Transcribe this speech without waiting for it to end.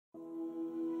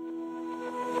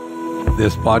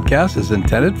This podcast is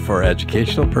intended for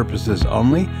educational purposes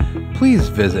only. Please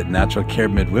visit Natural Care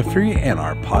Midwifery and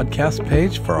our podcast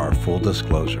page for our full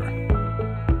disclosure.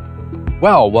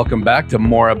 Well, welcome back to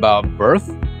More About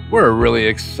Birth. We're really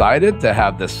excited to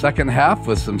have the second half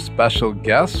with some special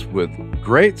guests with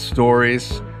great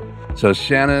stories. So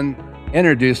Shannon,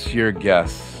 introduce your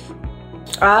guests.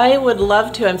 I would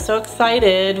love to. I'm so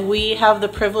excited. We have the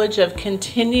privilege of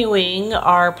continuing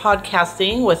our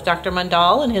podcasting with Dr.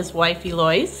 Mundall and his wife,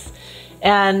 Eloise.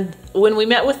 And when we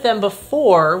met with them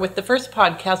before, with the first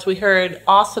podcast, we heard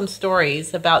awesome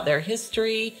stories about their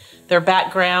history, their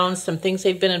background, some things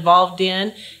they've been involved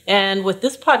in. And with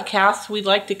this podcast, we'd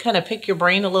like to kind of pick your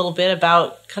brain a little bit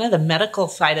about kind of the medical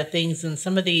side of things and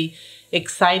some of the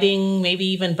exciting, maybe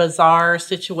even bizarre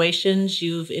situations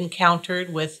you've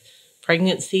encountered with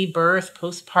pregnancy, birth,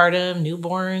 postpartum,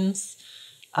 newborns.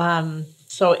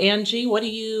 So Angie, what do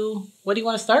you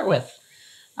want to start with?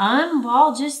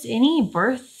 Well, just any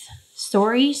birth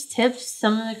stories, tips,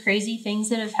 some of the crazy things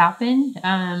that have happened.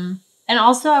 And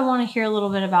also I want to hear a little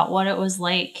bit about what it was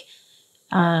like,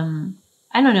 I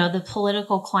don't know, the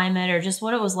political climate or just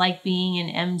what it was like being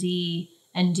an MD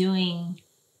and doing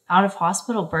out of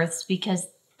hospital births, because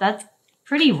that's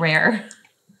pretty rare.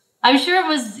 I'm sure it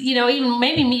was,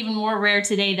 even more rare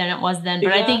today than it was then,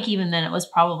 but I think even then it was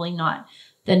probably not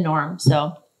the norm.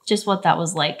 So just what that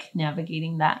was like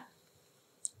navigating that.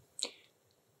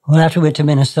 Well, after we went to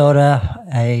Minnesota,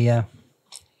 I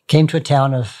came to a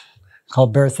town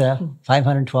called Bertha,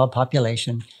 512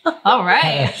 population. All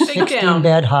right.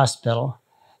 16-bed hospital,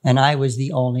 and I was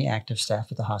the only active staff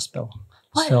at the hospital.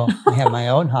 What? So I had my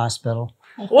own hospital.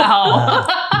 Wow.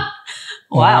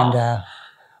 Wow. And,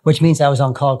 which means I was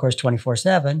on call, of course,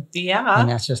 24/7. Yeah.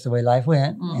 And that's just the way life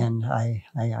went. And I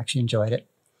actually enjoyed it.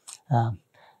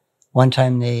 One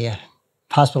time the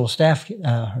hospital staff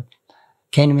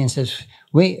came to me and says,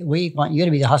 we want you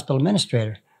to be the hospital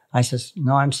administrator. I says,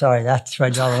 no, I'm sorry. That's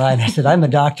right down the line. I said, I'm a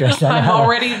doctor. I said, I'm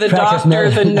already the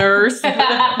doctor, the nurse,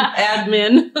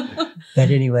 admin. But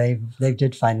anyway, they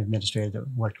did find an administrator that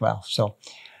worked well. So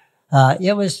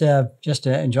it was just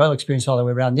an enjoyable experience all the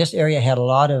way around. This area had a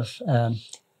lot of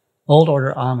old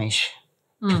order Amish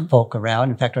folk around.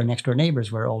 In fact, our next door neighbors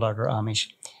were old order Amish.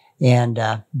 And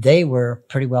they were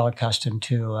pretty well accustomed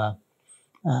to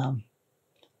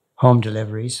home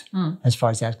deliveries as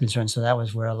far as that's concerned. So that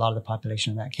was where a lot of the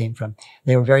population of that came from.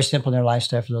 They were very simple in their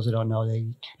lifestyle. For those who don't know, they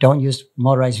don't use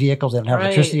motorized vehicles. They don't have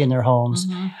electricity in their homes.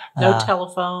 No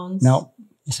telephones. No.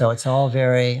 So it's all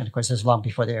very, and of course, this is long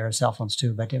before the era of cell phones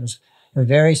too, but it was a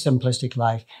very simplistic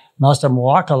life. Most of them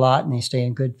walk a lot and they stay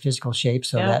in good physical shape.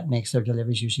 So that makes their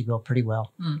deliveries usually go pretty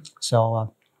well.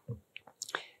 So,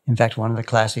 in fact, one of the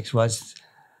classics was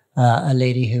a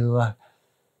lady who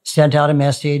sent out a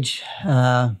message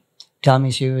telling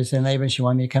me she was in labor and she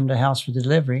wanted me to come to the house for the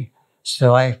delivery.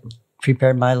 So I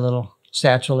prepared my little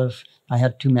satchel I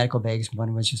had 2 medical bags.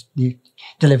 One was just the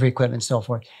delivery equipment and so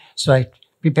forth. So I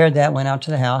prepared that, went out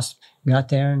to the house, got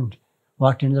there and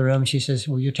walked into the room. She says,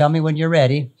 will you tell me when you're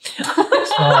ready? So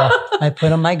I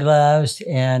put on my gloves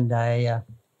and I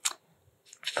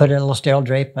put a little sterile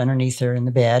drape underneath her in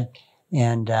the bed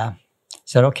and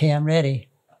said, okay, I'm ready.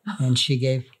 And she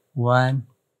gave one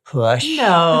push.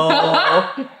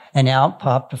 No. And out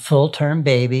popped a full-term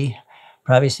baby,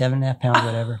 probably 7.5 pounds,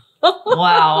 whatever.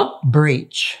 Wow.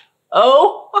 Breech.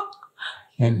 Oh.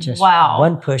 And just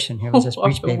one push, and here was this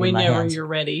breech baby in my hands. Whenever you're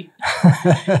ready.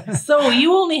 So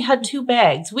you only had 2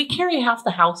 bags. We carry half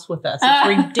the house with us.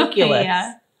 It's ridiculous.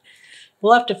 Yeah.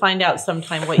 We'll have to find out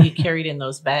sometime what you carried in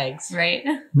those bags. Right.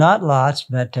 Not lots,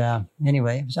 but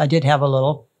anyway, I did have a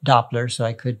little Doppler, so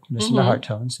I could listen to heart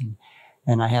tones.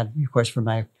 And I had, of course, for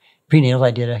my prenatal,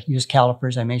 I did use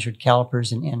calipers. I measured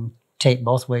calipers and tape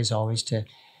both ways always to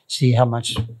see how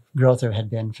much growth there had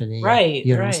been for the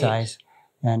uterine size.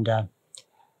 And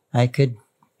I could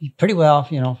pretty well,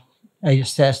 I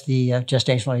assessed the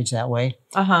gestational age that way.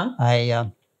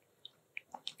 I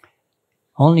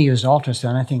only used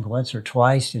ultrasound, I think, once or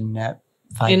twice in that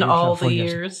 5 years. In all the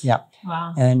years? Yeah.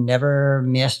 Wow. And never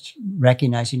missed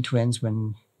recognizing twins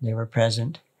when they were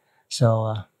present.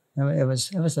 So it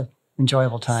was an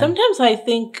enjoyable time. Sometimes I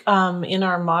think in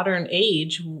our modern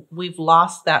age, we've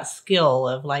lost that skill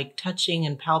of like touching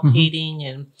and palpating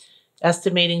and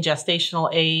estimating gestational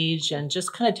age and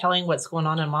just kind of telling what's going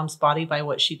on in mom's body by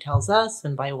what she tells us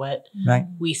and by what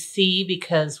we see,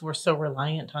 because we're so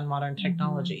reliant on modern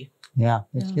technology. Yeah,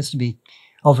 it gets to be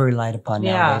over-relied upon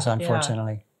nowadays,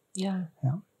 unfortunately. Yeah.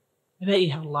 I bet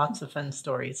you have lots of fun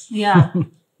stories. Yeah.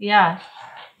 Yeah.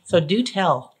 So do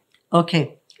tell.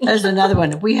 Okay. There's another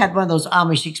one. We had one of those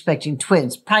Amish expecting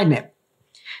twins, primate.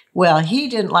 Well, he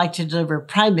didn't like to deliver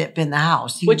primip in the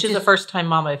house. Which is a first-time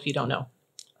mama, if you don't know.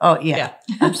 Oh, yeah.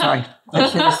 I'm sorry. I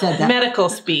should have said that. Medical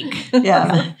speak.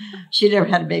 Yeah. She never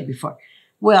had a baby before.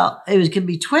 Well, it was going to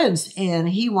be twins, and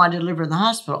he wanted to deliver in the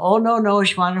hospital. Oh, no.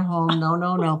 She wanted home.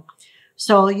 No.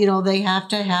 So, they have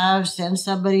to send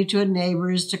somebody to a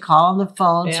neighbor's to call on the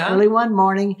phone. Yeah. So early one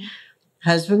morning,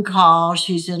 husband calls.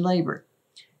 She's in labor.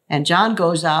 And John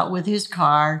goes out with his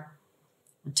car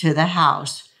to the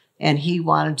house, and he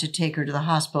wanted to take her to the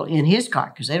hospital in his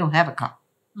car because they don't have a car.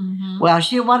 Mm-hmm. Well,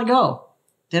 she didn't want to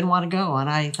go. And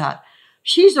I thought,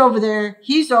 she's over there,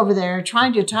 he's over there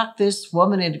trying to talk this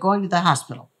woman into going to the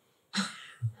hospital.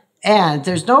 And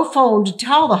there's no phone to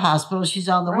tell the hospital she's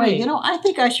on the way. I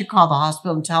think I should call the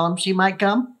hospital and tell them she might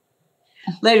come.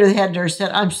 Later, the head nurse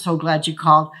said, I'm so glad you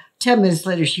called. 10 minutes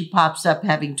later, she pops up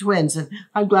having twins, and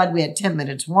I'm glad we had 10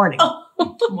 minutes warning.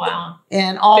 Wow.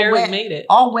 And made it.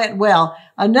 all went well.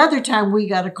 Another time, we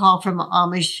got a call from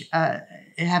Amish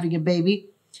having a baby.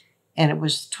 And it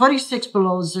was 26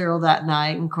 below zero that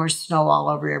night. And of course, snow all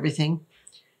over everything.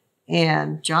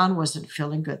 And John wasn't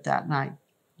feeling good that night.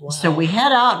 Wow. So we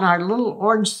head out in our little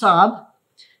orange Saab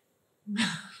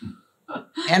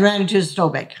and ran into a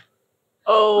snowbank.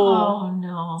 Oh,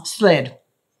 no. Slid.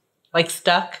 Like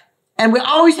stuck? And we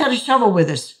always had a shovel with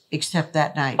us, except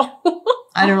that night.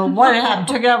 I don't know what happened.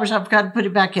 Took it out, I forgot to put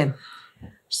it back in.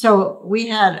 So we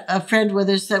had a friend with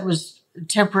us that was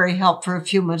temporary help for a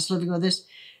few months living with us.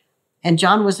 And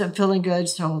John wasn't feeling good,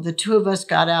 so the two of us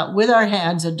got out with our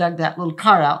hands and dug that little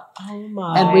car out. Oh,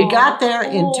 my. And we got there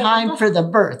in time for the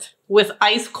birth. With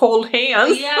ice cold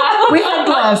hands. Yeah. We had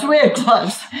gloves.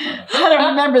 I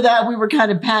don't remember that. We were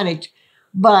kind of panicked.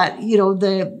 But,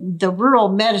 the rural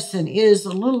medicine is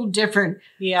a little different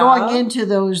going into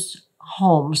those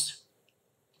homes.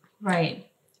 Right.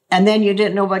 And then you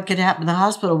didn't know what could happen in the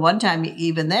hospital. One time,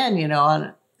 even then,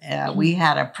 we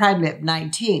had a primip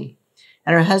 19.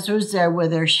 And her husband was there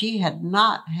with her. She had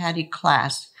not had a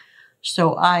class.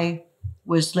 So I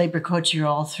was labor coaching her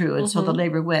all through. And so the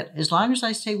labor went, as long as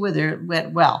I stayed with her, it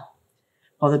went well.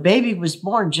 Well, the baby was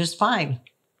born just fine.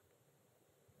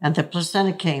 And the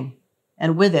placenta came.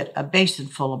 And with it, a basin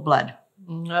full of blood.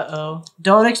 Uh-oh.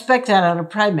 Don't expect that on a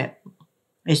primip.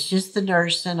 It's just the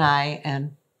nurse and I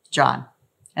and John.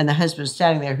 And the husband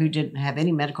standing there who didn't have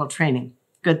any medical training.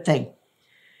 Good thing.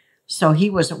 So he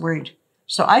wasn't worried.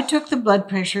 So I took the blood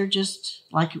pressure just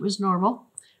like it was normal.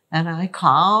 And I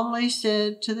calmly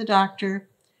said to the doctor,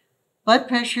 blood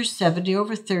pressure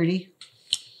 70/30.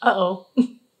 Uh-oh.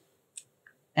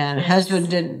 And husband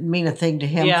didn't mean a thing to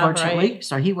him, fortunately. Right.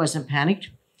 So he wasn't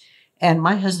panicked. And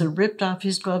my husband ripped off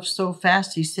his gloves so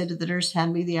fast, he said to the nurse,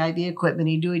 hand me the IV equipment.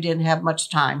 He knew he didn't have much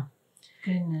time.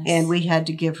 Goodness. And we had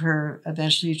to give her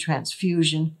eventually a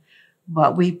transfusion.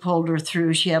 But we pulled her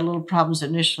through. She had little problems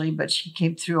initially, but she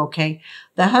came through okay.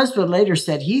 The husband later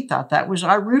said he thought that was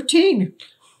our routine.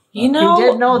 He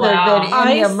didn't know there had been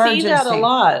any emergency. I see that a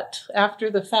lot after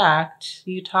the fact.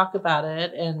 You talk about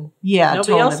it, and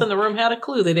nobody else in the room had a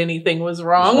clue that anything was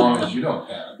wrong. As long as you don't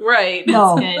panic. Right.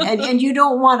 No, and you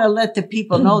don't want to let the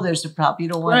people know there's a problem. You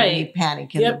don't want any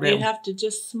panic in the room. You have to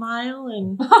just smile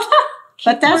and...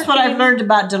 But that's what I've learned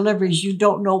about deliveries. You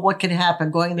don't know what can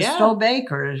happen. Going in the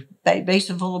snowbank or a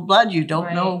basin full of blood, you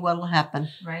don't know what will happen.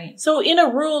 Right. So in a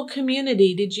rural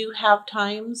community, did you have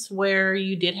times where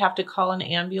you did have to call an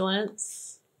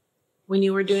ambulance when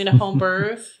you were doing a home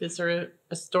birth? Is there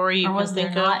a story you can think of? Or was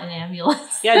there not an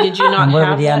ambulance? Yeah, did you not and where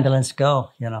have would the that? ambulance go,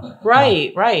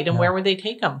 Right. And where would they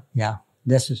take them? Yeah,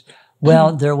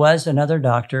 well, there was another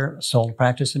doctor, sole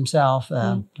practice himself,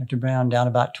 Dr. Brown, down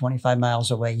about 25 miles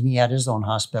away. And he had his own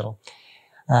hospital.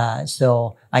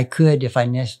 So I could, if I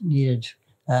needed,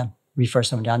 refer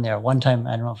someone down there. One time,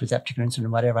 I don't know if it was that particular incident or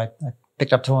whatever, I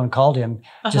picked up the phone and called him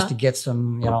just to get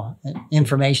some,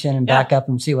 information and back up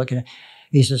and see what can.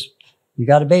 He says, you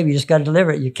got a baby, you just got to deliver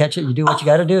it. You catch it, you do what you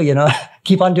got to do,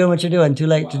 Keep on doing what you're doing. Too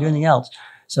late to do anything else.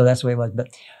 So that's the way it was.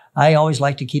 But I always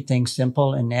like to keep things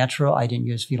simple and natural. I didn't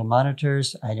use fetal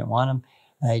monitors. I didn't want them.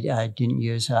 I didn't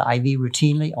use IV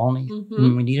routinely, only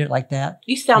when we need it like that.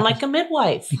 You sound like a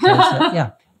midwife.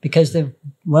 Because the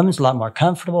woman's a lot more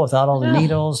comfortable without all the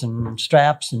needles and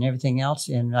straps and everything else.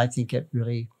 And I think it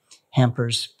really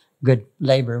hampers good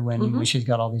labor when she's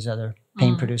got all these other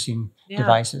pain-producing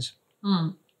devices.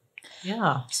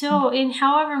 Yeah. So in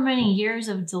however many years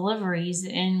of deliveries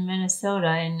in Minnesota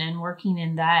and working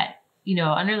in that,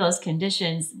 under those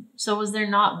conditions, so was there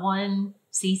not one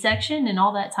C-section in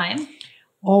all that time?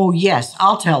 Oh, yes.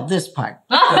 I'll tell this part.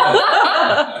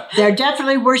 There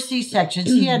definitely were C-sections.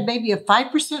 He had maybe a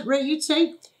 5% rate, you'd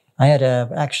say? I had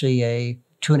actually a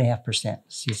 2.5%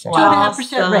 C-section.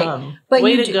 2.5% rate. But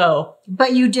Way to go.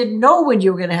 But you didn't know when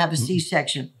you were going to have a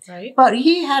C-section. Right. But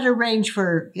he had a range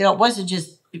for, it wasn't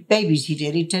just babies he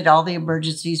did. He did all the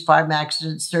emergencies, farm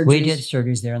accidents, surgeries. We did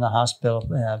surgeries there in the hospital,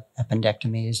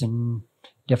 appendectomies and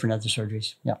different other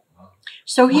surgeries. Yeah.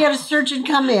 So he had a surgeon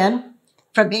come in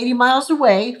from 80 miles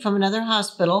away from another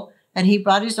hospital, and he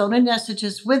brought his own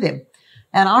anesthetist with him.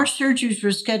 And our surgeries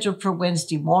were scheduled for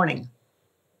Wednesday morning.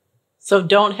 So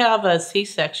don't have a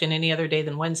C-section any other day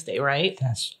than Wednesday, right?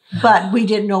 But we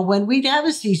didn't know when we'd have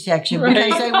a C-section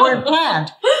because they weren't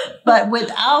planned. But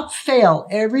without fail,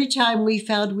 every time we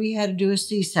found we had to do a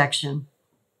C-section,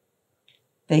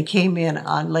 they came in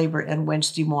on labor and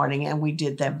Wednesday morning, and we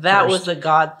did them That first. was a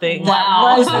God thing.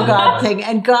 That was a God thing.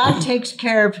 And God takes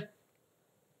care of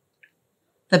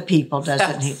the people,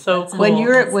 doesn't he? That's so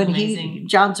cool.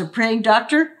 John's a praying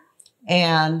doctor,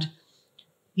 and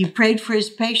he prayed for his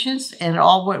patients, and it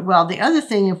all went well. The other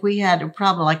thing, if we had a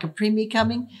problem like a preemie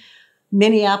coming,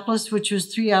 Minneapolis, which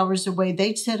was 3 hours away,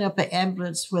 they'd set up an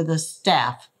ambulance with a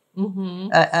staff,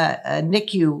 a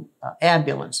NICU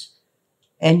ambulance.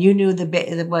 And you knew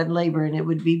the one labor, and it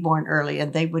would be born early,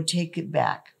 and they would take it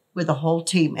back with a whole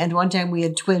team. And one time we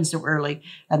had twins that were early,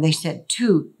 and they sent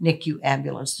 2 NICU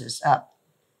ambulances up.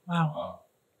 Wow.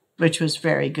 Which was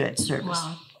very good service.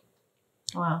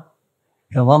 Wow.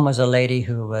 One was a lady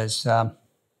who was a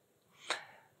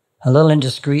little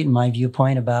indiscreet in my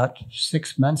viewpoint. About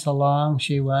 6 months along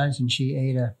she was, and she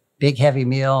ate a big heavy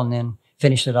meal and then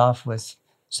finished it off with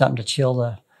something to chill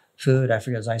the food. I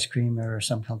forget, it was ice cream or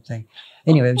something.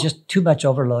 Anyway, it was just too much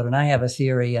overload. And I have a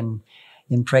theory in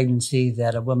pregnancy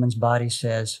that a woman's body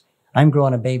says, I'm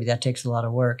growing a baby, that takes a lot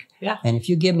of work. Yeah. And if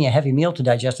you give me a heavy meal to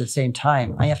digest at the same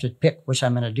time, I have to pick which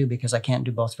I'm going to do because I can't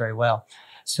do both very well.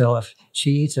 So if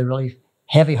she eats a really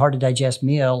heavy, hard to digest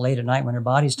meal late at night when her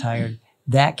body's tired,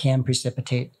 that can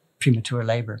precipitate premature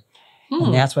labor.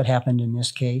 And that's what happened in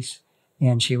this case.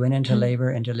 And she went into labor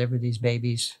and delivered these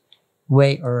babies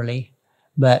way early.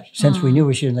 But since we knew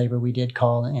we should in labor, we did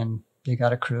call, and they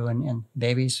got a crew, and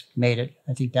babies made it.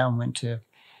 I think that one went to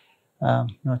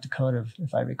North Dakota,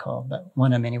 if I recall, but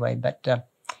one of them anyway. But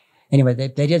anyway,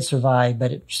 they did survive,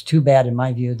 but it's too bad in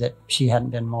my view that she hadn't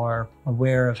been more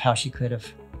aware of how she could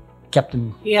have kept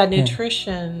them. Yeah,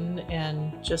 nutrition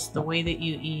and just the way that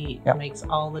you eat makes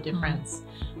all the difference.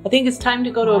 I think it's time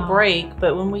to go to a break,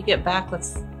 but when we get back,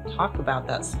 let's talk about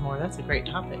that some more. That's a great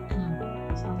topic.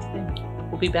 Sounds good.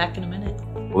 We'll be back in a minute.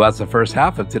 Well, that's the first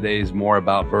half of today's More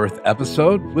About Birth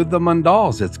episode with the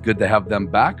Mundalls. It's good to have them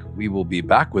back. We will be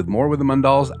back with more with the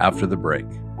Mundalls after the break.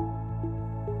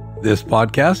 This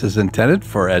podcast is intended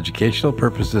for educational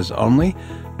purposes only.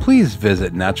 Please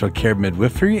visit Natural Care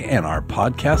Midwifery and our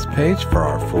podcast page for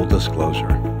our full disclosure.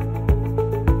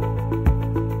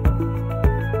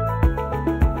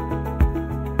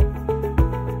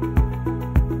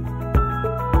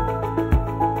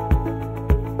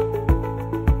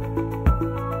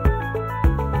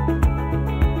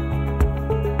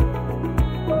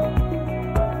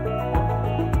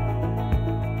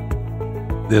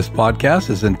 This podcast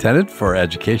is intended for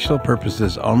educational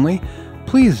purposes only.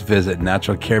 Please visit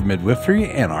Natural Care Midwifery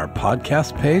and our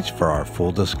podcast page for our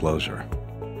full disclosure.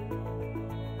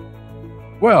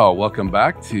 Well, welcome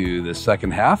back to the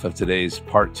second half of today's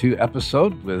part 2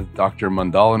 episode with Dr.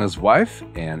 Mundall and his wife,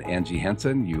 and Angie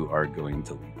Henson. You are going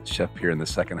to lead the ship here in the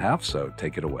second half, so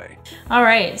take it away. All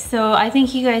right, so I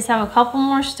think you guys have a couple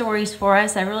more stories for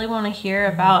us. I really want to hear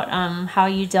about how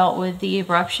you dealt with the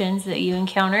eruptions that you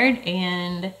encountered,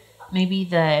 and maybe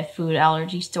the food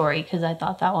allergy story, because I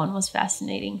thought that one was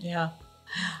fascinating. Yeah.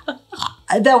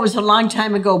 That was a long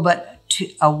time ago, but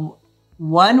in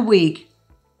 1 week,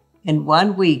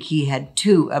 he had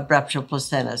 2 abruptional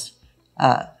placentas,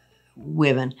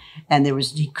 women, and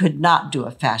he could not do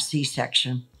a fast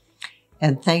C-section.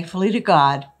 And thankfully to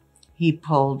God, he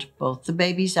pulled both the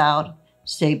babies out,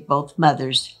 saved both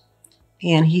mothers,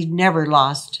 and he never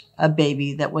lost a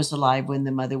baby that was alive when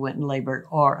the mother went in labor,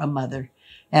 or a mother.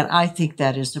 And I think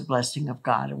that is a blessing of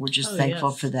God, and we're just thankful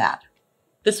for that.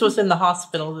 This was in the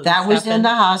hospital. That was in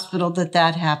the hospital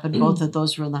that happened. Both of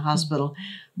those were in the hospital.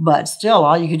 But still,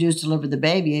 all you could do is deliver the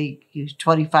baby. You're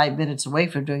 25 minutes away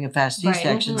from doing a fast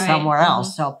C-section somewhere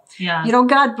else. So,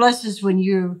 God blesses when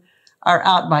you are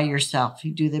out by yourself.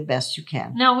 You do the best you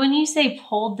can. Now, when you say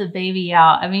pulled the baby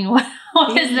out, I mean, what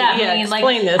does that mean?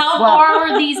 Explain this. How far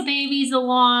were these babies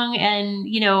along? And,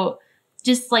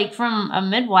 just like from a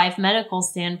midwife medical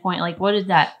standpoint, like what did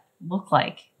that look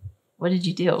like? What did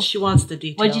you do? She wants the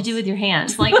details. What did you do with your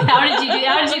hands? Like, how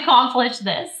did you accomplish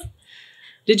this?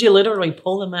 Did you literally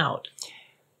pull them out?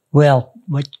 Well,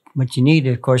 what you need,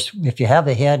 of course, if you have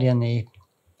the head in the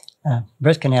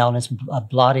birth canal and it's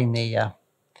blotting the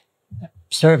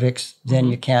cervix, then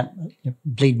you can't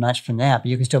bleed much from that, but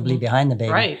you can still bleed behind the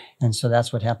baby. Right. And so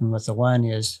that's what happened with the one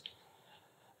is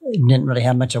didn't really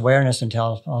have much awareness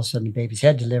until all of a sudden the baby's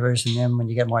head delivers. And then when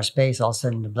you get more space, all of a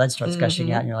sudden the blood starts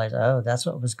gushing out and you're like, oh, that's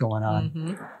what was going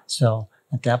on. So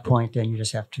at that point, then you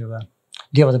just have to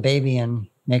deal with the baby and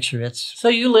make sure it's... So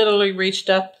you literally reached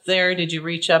up there. Did you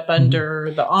reach up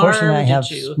under the arm? Fortunately, I have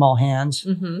small hands.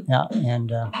 Yeah,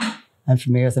 and I'm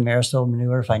familiar with the Marisol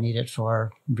manure if I need it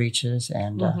for breeches.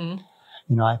 And,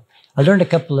 you know, I learned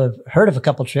heard of a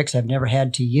couple tricks I've never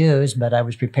had to use, but I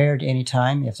was prepared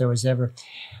anytime. If there was ever,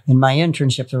 in my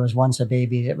internship, there was once a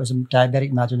baby that was a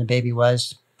diabetic mother, and the baby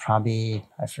was probably,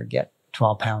 I forget,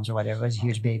 12 pounds or whatever. It was a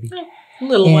huge baby.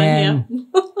 Little one, yeah.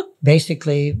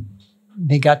 Basically,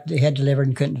 they had delivered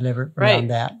and couldn't deliver around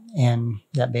that, and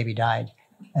that baby died.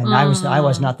 And I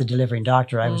was not the delivering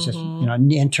doctor. I was just, you know,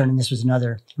 an intern, and this was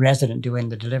another resident doing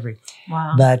the delivery.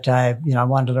 Wow. But I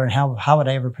wanted to learn how would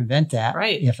I ever prevent that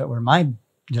if it were my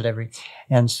delivery.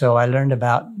 And so I learned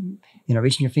about, you know,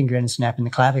 reaching your finger in and snapping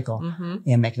the clavicle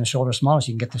and making the shoulder smaller so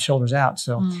you can get the shoulders out.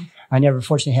 So I never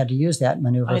fortunately had to use that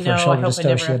maneuver for shoulder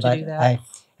dystocia, but I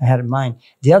had it in mind.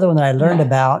 The other one that I learned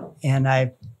about, and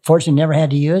I fortunately never had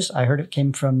to use, I heard it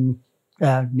came from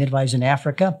midwives in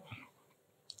Africa.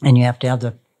 And you have to have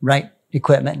the right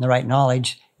equipment and the right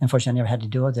knowledge. Unfortunately, I never had to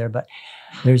do it there, but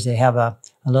they have a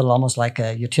little almost like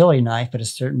a utility knife, but a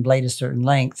certain blade, a certain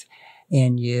length.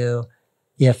 And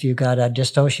if you got a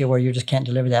dystocia where you just can't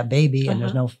deliver that baby and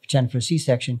there's no chance for a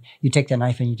C-section, you take that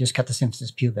knife and you just cut the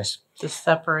symphysis pubis. Just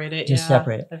separate it. Just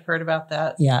separate it. I've heard about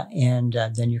that. Yeah, and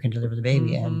then you can deliver the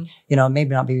baby. And, you know,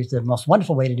 maybe not be the most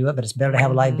wonderful way to do it, but it's better to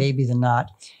have a live baby than not.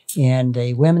 And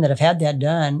the women that have had that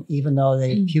done, even though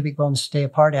the pubic bones stay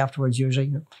apart afterwards, usually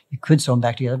you could sew them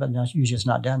back together, but usually it's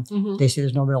not done. They say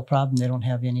there's no real problem. They don't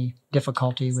have any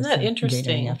difficulty with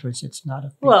interesting afterwards. It's not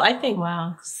a well, I think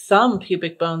some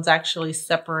pubic bones actually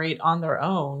separate on their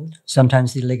own.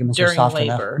 Sometimes the ligaments are soft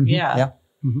labor. enough. Yeah.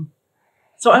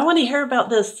 So I want to hear about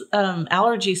this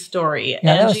allergy story.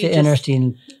 Yeah, that was an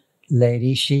interesting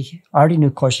lady. She already knew,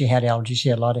 of course, she had allergies. She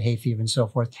had a lot of hay fever and so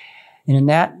forth. And in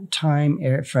that time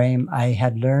frame, I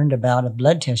had learned about a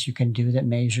blood test you can do that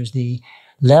measures the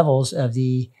levels of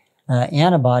the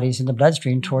antibodies in the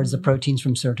bloodstream towards the proteins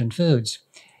from certain foods.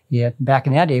 Yeah, back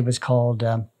in that day, it was called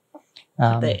the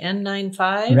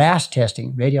N95? RAS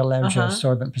testing, radiological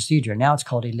absorbent procedure. Now it's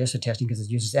called ELISA testing because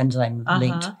it uses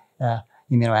enzyme-linked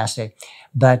immunoassay.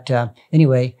 But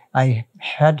anyway, I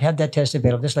had that test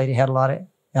available. This lady had a lot of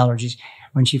allergies.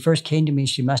 When she first came to me,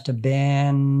 she must have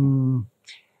been,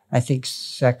 I think,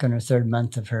 2nd or 3rd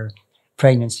month of her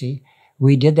pregnancy.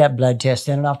 We did that blood test,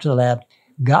 sent it off to the lab,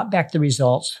 got back the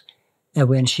results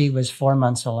when she was 4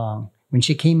 months along. When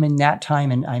she came in that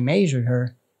time and I measured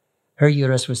her, her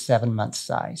uterus was 7 months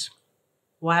size.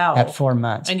 Wow. At 4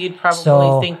 months. And you'd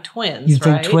probably think twins, You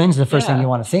think twins, the first thing you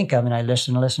want to think of. And I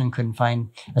listened and couldn't find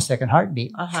a second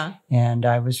heartbeat. And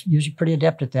I was usually pretty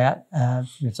adept at that.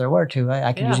 If there were two,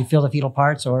 I could usually feel the fetal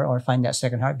parts or find that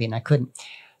second heartbeat, and I couldn't.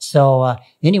 So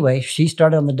anyway, she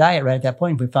started on the diet right at that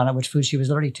point. We found out which food she was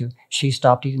allergic to. She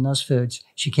stopped eating those foods.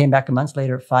 She came back a month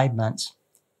later at 5 months.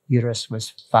 Uterus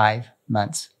was 5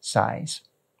 months size.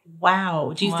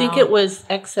 Wow. Do you think it was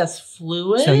excess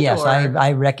fluid? So yes,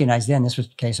 I recognized then this was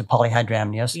a case of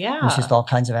polyhydramnios. Yeah. There's just all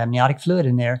kinds of amniotic fluid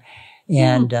in there.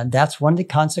 And that's one of the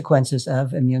consequences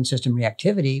of immune system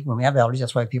reactivity. When we have allergies,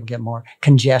 that's why people get more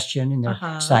congestion in their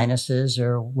sinuses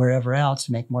or wherever else,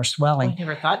 make more swelling. I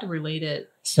never thought to relate it.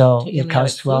 So it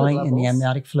causes swelling in the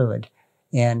amniotic fluid.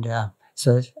 And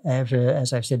so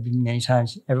as I've said many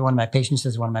times, every one of my patients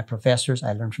is one of my professors.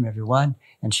 I learned from every one.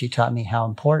 And she taught me how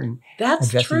important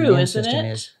addressing the immune system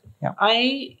is. Yeah.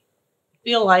 I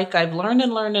feel like I've learned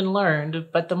and learned and learned,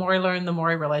 but the more I learn, the more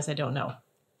I realize I don't know.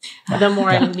 The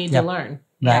more I need to learn.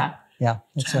 Right. Yeah.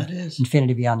 It's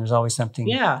infinity beyond. There's always something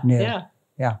new.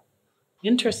 Yeah.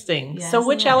 Interesting. Yeah, so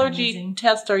which allergy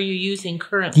test are you using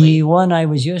currently? The one I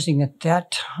was using at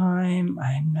that time,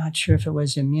 I'm not sure if it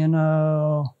was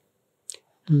Immunolab.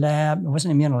 It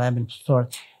wasn't Immunolab in Florida.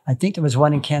 I think there was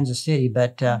one in Kansas City,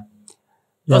 but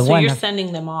so you're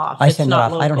sending them off. I send it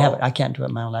off. Local. I don't have it. I can't do it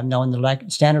in my own lab. No, and the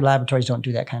standard laboratories don't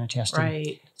do that kind of testing.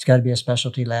 Right. It's got to be a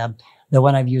specialty lab. The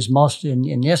one I've used most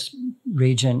in this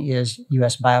region is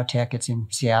U.S. Biotech. It's in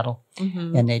Seattle,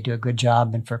 and they do a good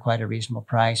job and for quite a reasonable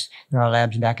price. There are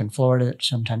labs back in Florida that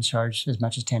sometimes charge as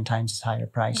much as 10 times as higher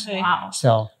price. Okay. Wow.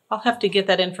 So I'll have to get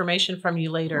that information from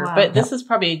you later. Wow. But this is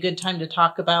probably a good time to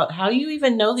talk about how you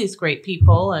even know these great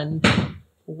people and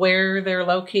where they're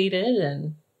located.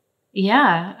 And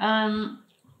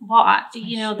Well,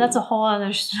 that's a whole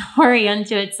other story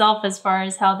unto itself as far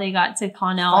as how they got to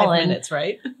Connell. 5 minutes,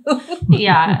 right?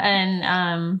 Yeah,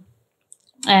 and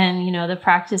the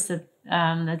practice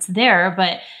that's there.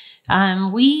 But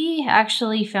we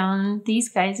actually found these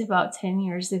guys about 10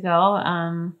 years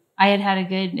ago. I had a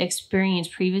good experience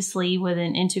previously with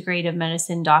an integrative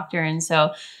medicine doctor, and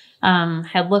so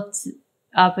had looked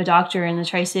up a doctor in the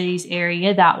Tri-Cities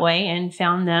area that way and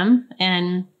found them,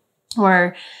 and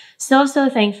we're so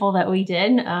thankful that we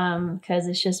did, because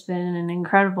it's just been an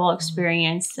incredible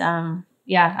experience.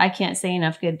 I can't say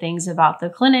enough good things about the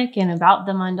clinic and about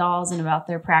the Mundalls and about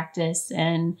their practice.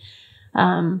 And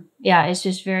it's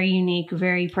just very unique,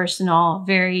 very personal,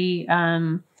 very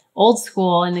old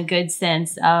school in the good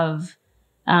sense of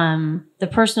the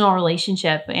personal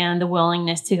relationship, and the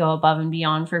willingness to go above and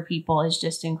beyond for people is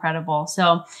just incredible.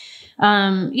 So,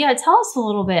 tell us a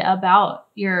little bit about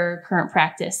your current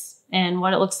practice and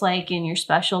what it looks like in your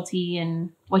specialty and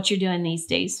what you're doing these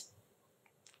days.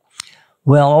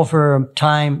 Well, over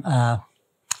time,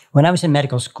 when I was in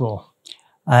medical school,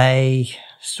 I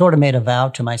sort of made a vow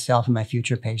to myself and my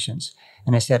future patients.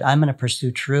 And I said, I'm going to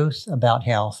pursue truth about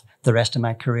health the rest of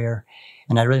my career,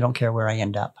 and I really don't care where I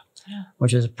end up,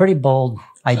 which is a pretty bold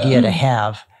idea to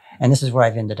have. And this is where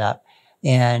I've ended up.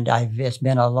 And it's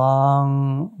been a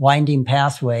long, winding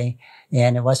pathway,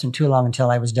 and it wasn't too long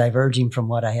until I was diverging from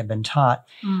what I had been taught.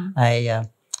 I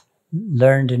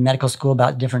learned in medical school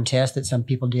about different tests that some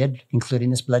people did, including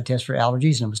this blood test for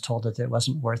allergies, and was told that it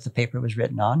wasn't worth the paper it was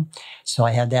written on. So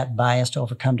I had that bias to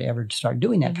overcome to ever start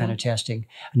doing that kind of testing.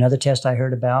 Another test I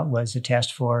heard about was a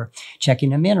test for checking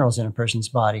the minerals in a person's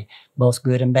body, both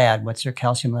good and bad. What's their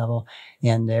calcium level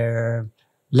and their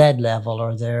lead level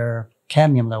or their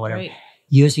cadmium level, whatever. Right.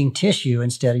 Using tissue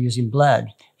instead of using blood.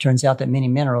 Turns out that many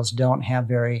minerals don't have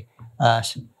very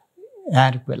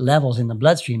adequate levels in the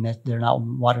bloodstream. They're not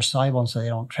water soluble, and so they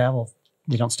don't travel.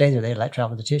 They don't stay there. They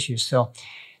travel to the tissues. So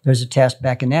there's a test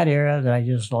back in that era that I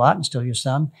used a lot and still use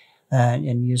some,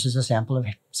 and uses a sample of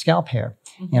scalp hair.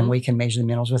 And we can measure the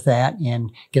minerals with that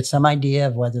and get some idea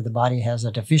of whether the body has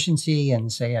a deficiency in,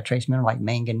 say, a trace mineral like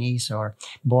manganese or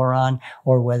boron,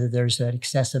 or whether there's an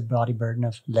excessive body burden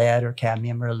of lead or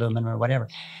cadmium or aluminum or whatever.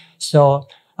 So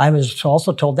I was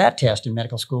also told that test in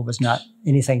medical school was not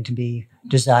anything to be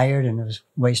desired, and it was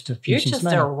a waste of patients'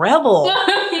 money. You're just a rebel.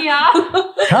 Yeah.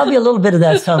 Probably a little bit of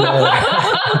that somewhere.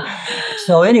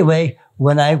 So anyway,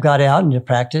 when I got out into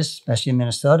practice, especially in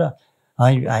Minnesota,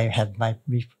 I had my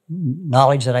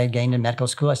knowledge that I had gained in medical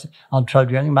school. I said, I'll try to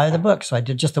do everything by the book. So I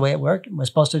did just the way it worked. I was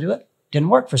supposed to do it. Didn't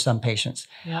work for some patients.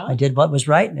 Yeah. I did what was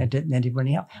right, and it didn't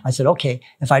really help. I said, okay,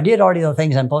 if I did already the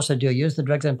things I'm supposed to do, use the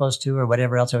drugs I'm supposed to, or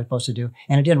whatever else I was supposed to do,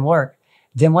 and it didn't work,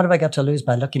 then what have I got to lose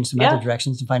by looking some other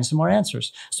directions and finding some more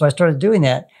answers? So I started doing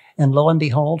that, and lo and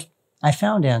behold, I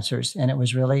found answers, and it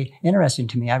was really interesting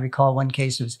to me. I recall one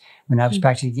case was when I was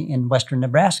practicing in western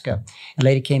Nebraska. A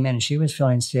lady came in, and she was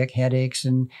feeling sick, headaches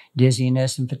and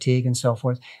dizziness and fatigue and so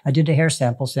forth. I did a hair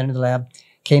sample, sent it to the lab,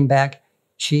 came back.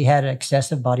 She had an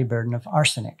excessive body burden of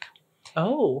arsenic.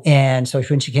 Oh. And so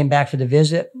when she came back for the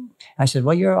visit, I said,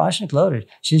 well, you're arsenic loaded.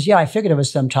 She says, yeah, I figured it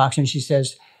was some toxin. She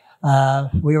says,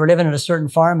 we were living at a certain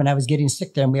farm, and I was getting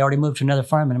sick there, and we already moved to another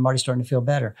farm, and I'm already starting to feel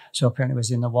better. So apparently it was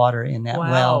in the water in that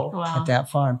well at that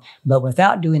farm. But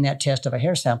without doing that test of a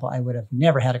hair sample, I would have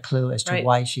never had a clue as to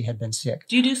why she had been sick.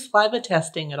 Do you do saliva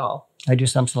testing at all? I do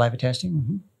some saliva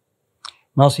testing.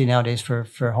 Mostly nowadays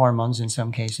for hormones in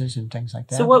some cases and things like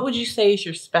that. So what would you say is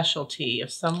your specialty? If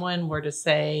someone were to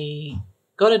say,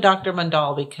 go to Dr.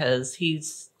 Mundall because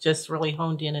he's just really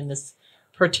honed in this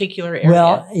particular area.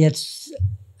 Well, it's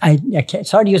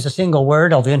hard to use a single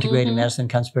word, although integrated medicine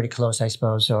comes pretty close, I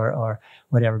suppose, or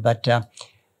whatever. But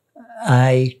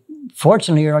I,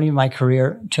 fortunately, early in my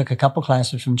career, took a couple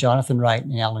classes from Jonathan Wright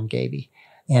and Alan Gaby.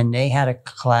 And they had a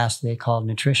class they called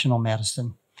nutritional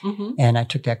medicine. And I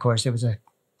took that course. It was a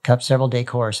several day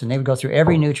course, and they would go through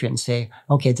every nutrient and say,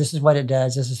 okay, this is what it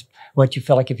does. This is what you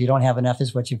feel like if you don't have enough, this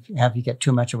is what you have, you get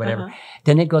too much or whatever.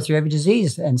 Then they'd go through every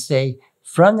disease and say,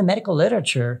 from the medical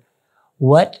literature,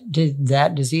 what did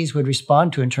that disease would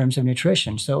respond to in terms of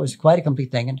nutrition? So it was quite a complete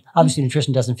thing. And obviously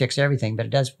nutrition doesn't fix everything, but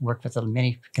it does work with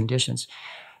many conditions.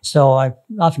 So I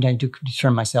often do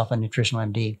term myself a nutritional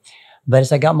MD. But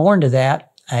as I got more into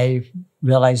that, I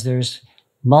realized there's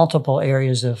multiple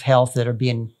areas of health that are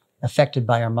being affected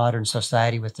by our modern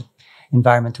society with the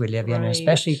environment we live in, and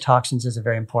especially toxins is a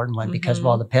very important one because of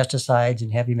all the pesticides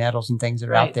and heavy metals and things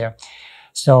that are out there.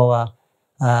 So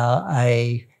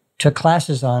I took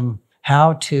classes on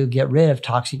how to get rid of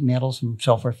toxic metals and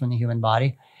so forth from the human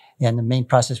body. And the main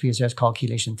process we use there is called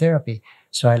chelation therapy.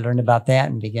 So I learned about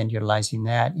that and began utilizing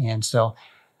that. And so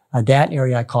That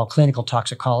area I call clinical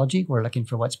toxicology. We're looking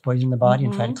for what's poisoning the body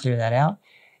and try to clear that out.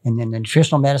 And then the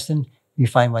nutritional medicine, you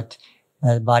find what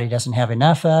the body doesn't have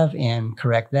enough of and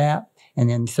correct that. And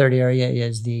then the third area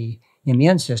is the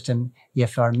immune system.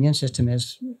 If our immune system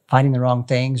is fighting the wrong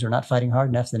things or not fighting hard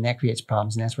enough, then that creates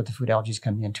problems. And that's where the food allergies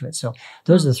come into it. So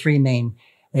those are the three main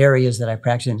areas that I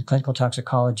practice in: clinical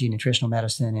toxicology, nutritional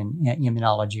medicine, and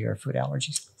immunology or food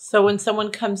allergies. So when someone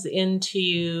comes into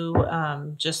you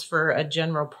just for a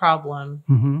general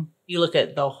problem, you look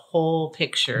at the whole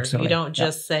picture. Absolutely. You don't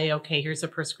just say, okay, here's a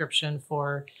prescription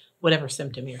for whatever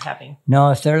symptom you're having.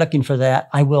 No, if they're looking for that,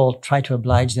 I will try to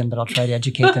oblige them, but I'll try to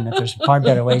educate them that there's far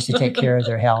better ways to take care of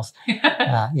their health.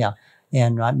 And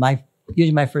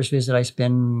usually my first visit, I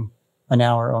spend an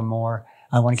hour or more.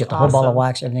 I want to get the whole ball of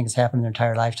wax, everything that's happened in their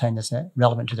entire lifetime that's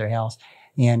relevant to their health,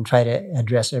 and try to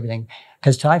address everything.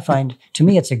 Because I find, to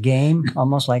me, it's a game,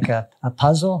 almost like a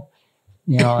puzzle,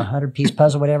 a 100-piece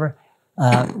puzzle, whatever.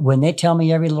 When they tell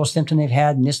me every little symptom they've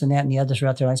had and this and that and the other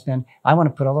throughout their lifespan, I want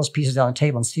to put all those pieces on the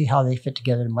table and see how they fit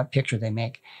together and what picture they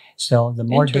make. So the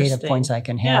more data points I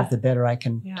can have, the better I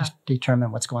can just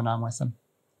determine what's going on with them.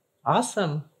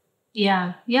 Awesome.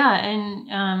 Yeah.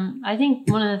 And I think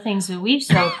one of the things that we've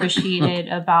so appreciated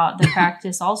about the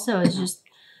practice also is just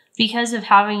because of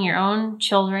having your own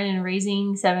children and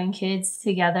raising 7 kids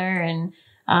together and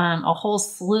a whole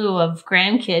slew of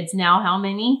grandkids now. How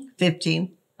many?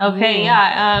 15. Okay.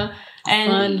 Yeah.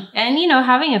 And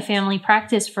having a family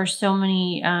practice for so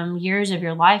many years of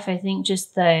your life, I think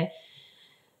just the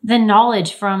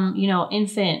knowledge from,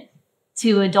 infant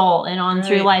to adult and on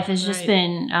through life has just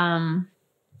been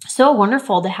so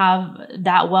wonderful to have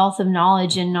that wealth of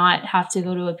knowledge and not have to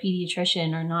go to a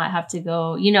pediatrician or not have to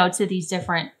go, to these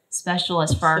different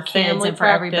specialists for our kids and for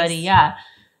everybody. Yeah.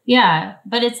 Yeah.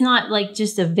 But it's not like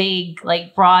just a vague,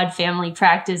 like broad family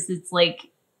practice. It's like,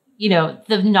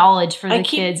 the knowledge for the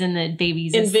kids and the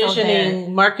babies.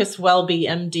 Envisioning Marcus Welby,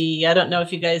 MD. I don't know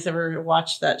if you guys ever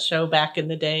watched that show back in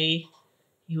the day.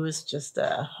 He was just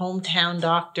a hometown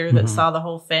doctor that saw the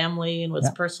whole family and was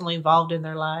personally involved in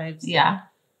their lives. Yeah.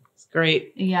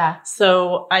 Great. Yeah.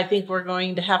 So I think we're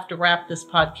going to have to wrap this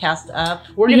podcast up.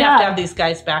 We're going to have these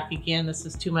guys back again. This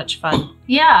is too much fun.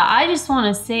 Yeah. I just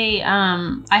want to say,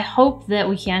 I hope that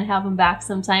we can have them back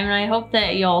sometime. And I hope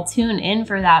that you'll tune in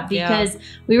for that because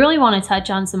we really want to touch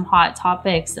on some hot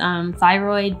topics,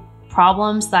 thyroid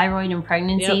problems, thyroid and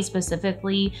pregnancy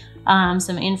specifically,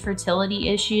 some infertility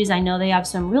issues. I know they have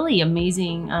some really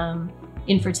amazing,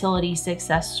 infertility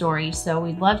success stories. So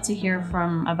we'd love to hear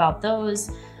about those.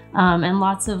 And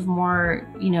lots of more,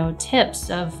 tips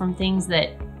from things that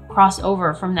cross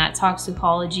over from that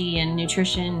toxicology and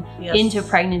nutrition into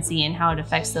pregnancy and how it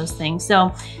affects those things.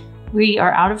 So we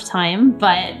are out of time,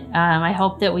 but I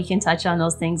hope that we can touch on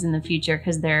those things in the future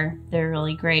because they're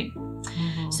really great.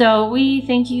 So we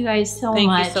thank you guys so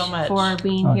much for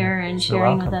being here and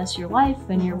sharing with us your life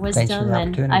and your wisdom.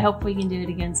 And I hope we can do it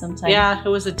again sometime. Yeah, it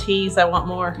was a tease. I want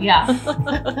more.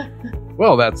 Yeah.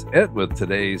 Well, that's it with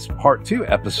today's part 2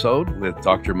 episode with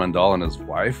Dr. Mundall and his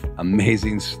wife.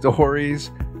 Amazing stories.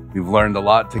 We've learned a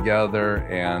lot together,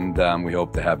 and we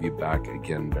hope to have you back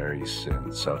again very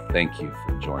soon. So thank you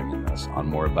for joining us on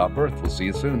More About Birth. We'll see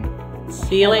you soon.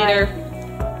 See you later.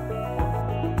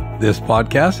 This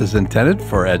podcast is intended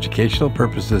for educational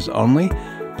purposes only.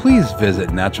 Please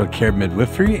visit Natural Care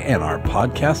Midwifery and our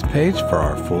podcast page for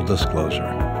our full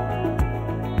disclosure.